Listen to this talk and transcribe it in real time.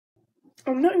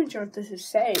I'm not even sure if this is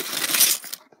safe.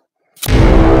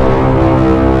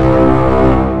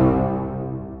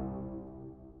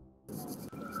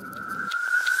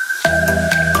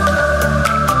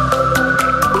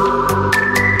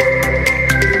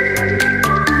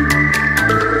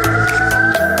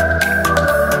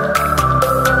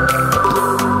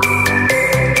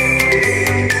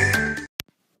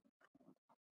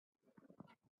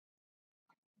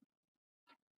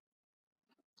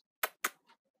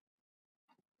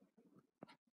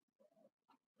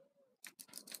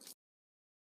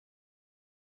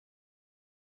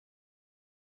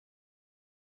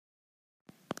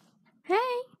 Hey!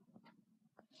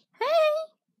 Hey!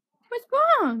 What's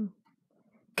wrong?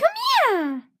 Come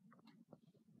here!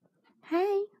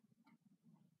 Hey!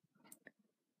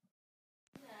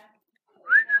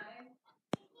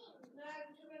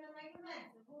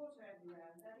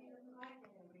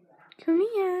 Come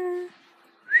here!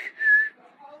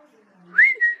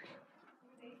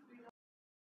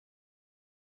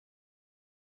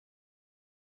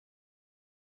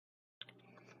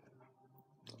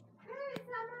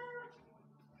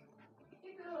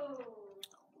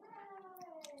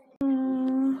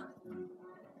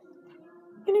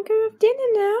 Gonna go have dinner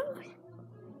now?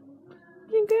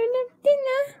 Gonna go and have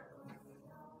dinner?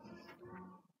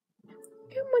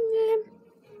 Come on then.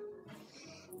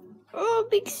 Oh,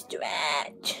 big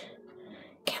stretch.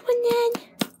 Come on then.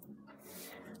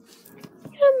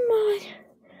 Come on.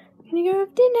 Gonna go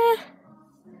have dinner?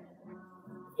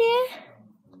 Yeah?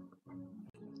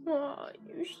 Oh,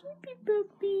 you sleepy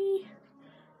puppy.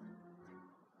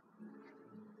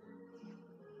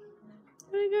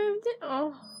 Gonna go have dinner?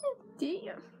 Oh,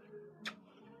 dear.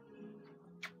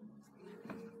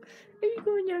 Are you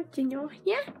going to have dinner?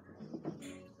 Yeah?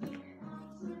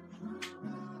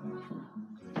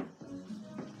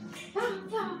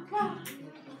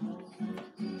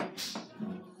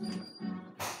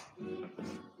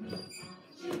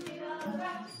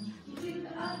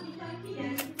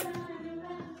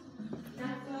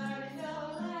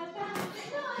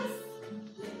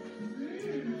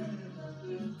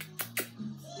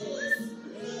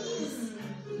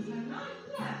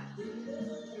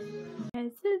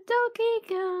 There's the doggy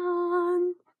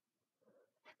gone.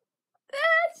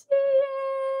 There she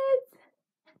is.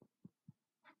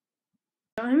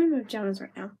 I'm in my pajamas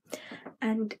right now,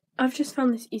 and I've just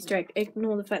found this Easter egg.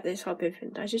 Ignore the fact that it's half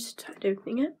opened. I just started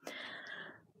opening it,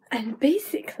 and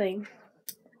basically,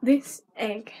 this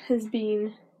egg has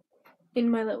been in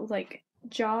my little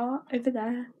jar over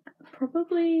there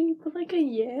probably for like a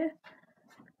year,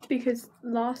 because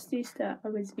last Easter I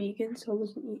was vegan, so I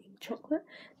wasn't eating chocolate,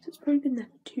 so it's probably been there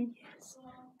for 2 years,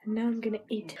 and now I'm gonna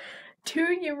eat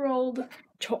 2-year-old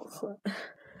chocolate.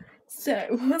 So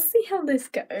we'll see how this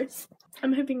goes.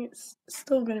 I'm hoping it's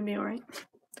still gonna be alright.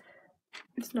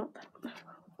 It's not that well.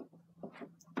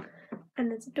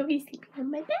 And there's a doggy sleeping on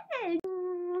my bed.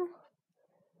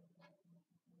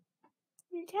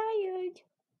 You're tired.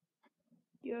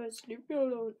 You're sleeping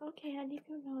alone. Okay, I leave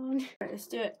you alone. Right, let's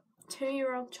do it.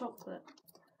 2-year-old chocolate.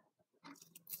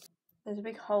 There's a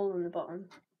big hole in the bottom.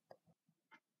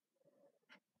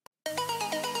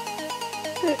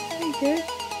 There you go.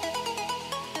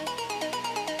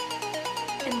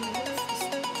 And let's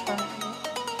just try it.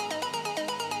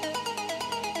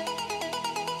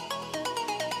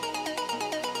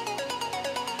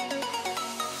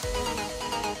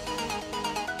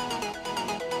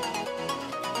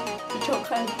 The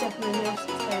chocolate has definitely lost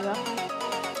its flavour.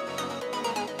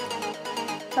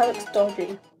 That looks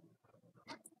dodgy.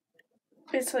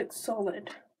 It's like solid.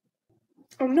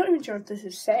 I'm not even sure if this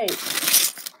is safe.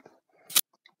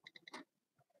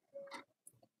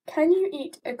 Can you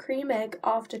eat a cream egg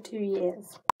after 2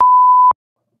 years?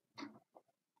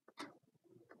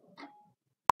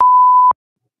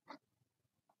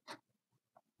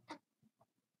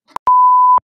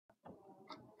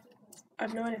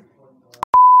 I've no idea.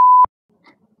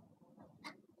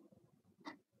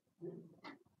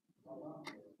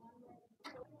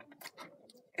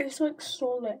 It's like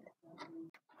solid.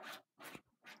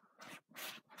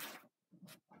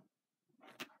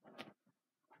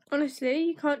 Honestly,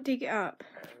 you can't dig it up.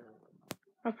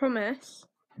 I promise.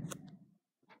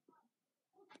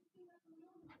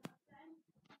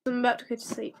 I'm about to go to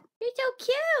sleep. You're so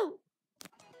cute!